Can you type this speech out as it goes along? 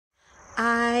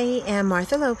I am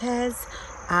Martha Lopez.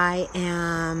 I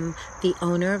am the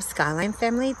owner of Skyline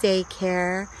Family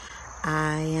Daycare.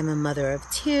 I am a mother of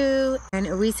two and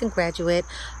a recent graduate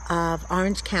of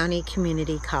Orange County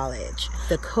Community College.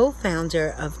 The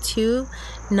co-founder of two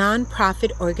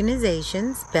nonprofit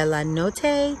organizations, Bella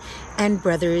Notte and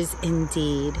Brothers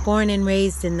Indeed. Born and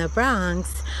raised in the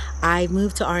Bronx, I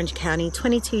moved to Orange County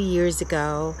 22 years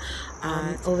ago.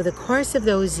 Over the course of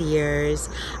those years,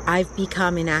 I've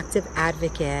become an active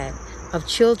advocate of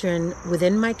children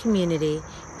within my community.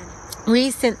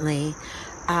 Recently,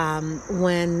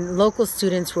 when local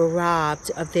students were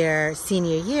robbed of their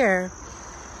senior year,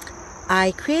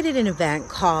 I created an event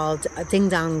called Ding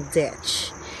Dong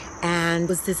Ditch, and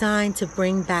was designed to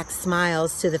bring back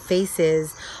smiles to the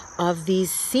faces of these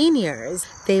seniors.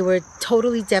 They were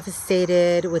totally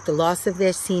devastated with the loss of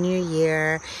their senior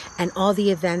year and all the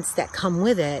events that come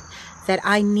with it, that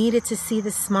I needed to see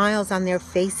the smiles on their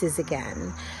faces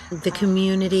again. The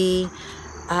community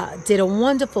did a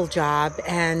wonderful job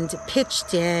and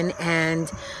pitched in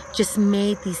and just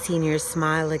made these seniors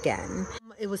smile again.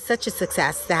 It was such a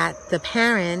success that the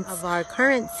parents of our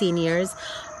current seniors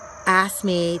asked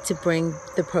me to bring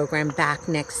the program back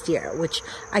next year, which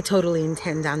I totally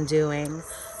intend on doing.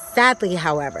 Sadly,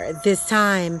 however, this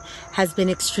time has been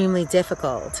extremely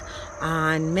difficult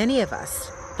on many of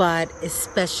us, but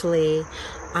especially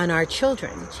on our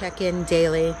children. Check in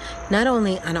daily, not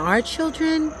only on our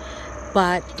children,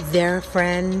 but their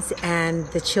friends and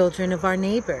the children of our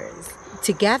neighbors.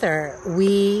 Together,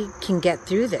 we can get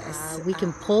through this. We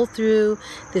can pull through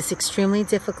this extremely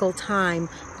difficult time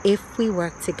if we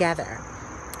work together.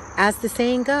 As the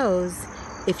saying goes,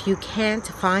 if you can't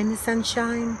find the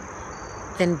sunshine,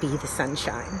 then be the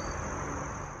sunshine.